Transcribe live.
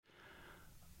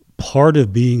part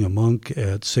of being a monk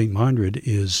at St. Meinrad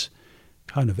is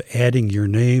kind of adding your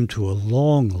name to a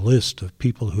long list of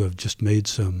people who have just made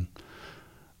some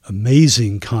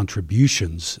amazing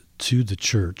contributions to the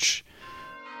church.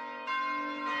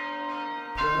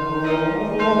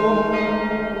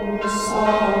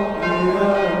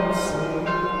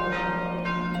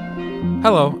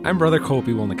 Hello, I'm Brother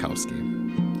Colby Wolnikowski.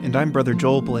 And I'm Brother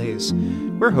Joel Blaze.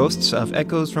 We're hosts of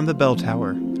Echoes from the Bell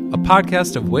Tower, A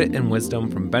podcast of wit and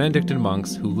wisdom from Benedictine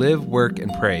monks who live, work,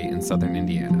 and pray in southern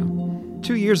Indiana.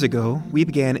 2 years ago, we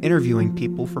began interviewing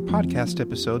people for podcast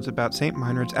episodes about St.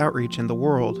 Meinrad's outreach in the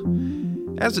world.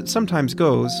 As it sometimes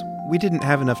goes, we didn't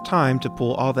have enough time to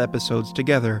pull all the episodes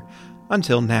together,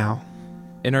 until now.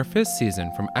 In our 5th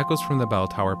season from Echoes from the Bell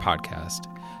Tower podcast,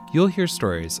 you'll hear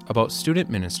stories about student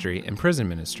ministry and prison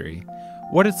ministry,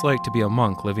 what it's like to be a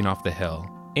monk living off the hill,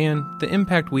 and the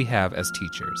impact we have as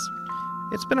teachers.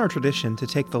 It's been our tradition to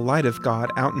take the light of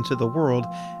God out into the world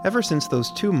ever since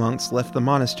those 2 monks left the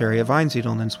monastery of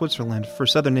Einsiedeln in Switzerland for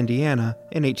southern Indiana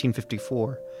in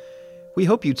 1854. We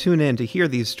hope you tune in to hear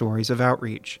these stories of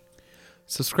outreach.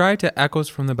 Subscribe to Echoes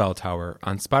from the Bell Tower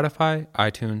on Spotify,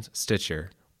 iTunes,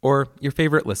 Stitcher, or your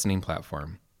favorite listening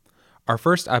platform. Our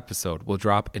first episode will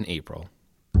drop in April.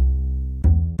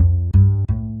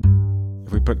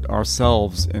 If we put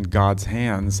ourselves in God's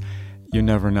hands, you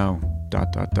never know. ...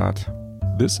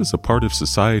 This is a part of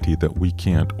society that we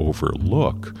can't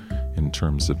overlook in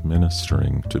terms of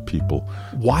ministering to people.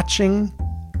 Watching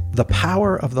the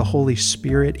power of the Holy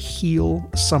Spirit heal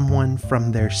someone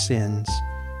from their sins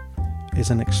is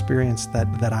an experience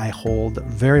that I hold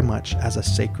very much as a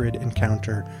sacred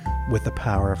encounter with the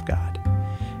power of God.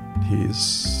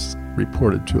 He's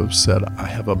reported to have said, "I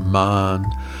have a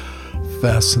mind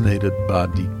fascinated by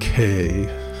decay."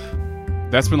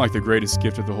 That's been like the greatest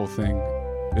gift of the whole thing.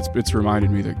 It's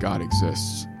reminded me that God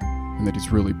exists and that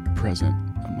He's really present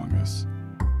among us.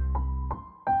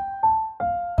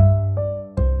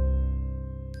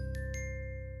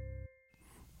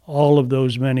 All of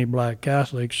those many black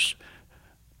Catholics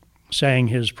sang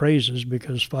his praises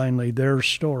because finally their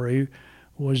story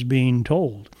was being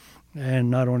told. And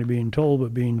not only being told,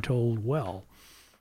 but being told well.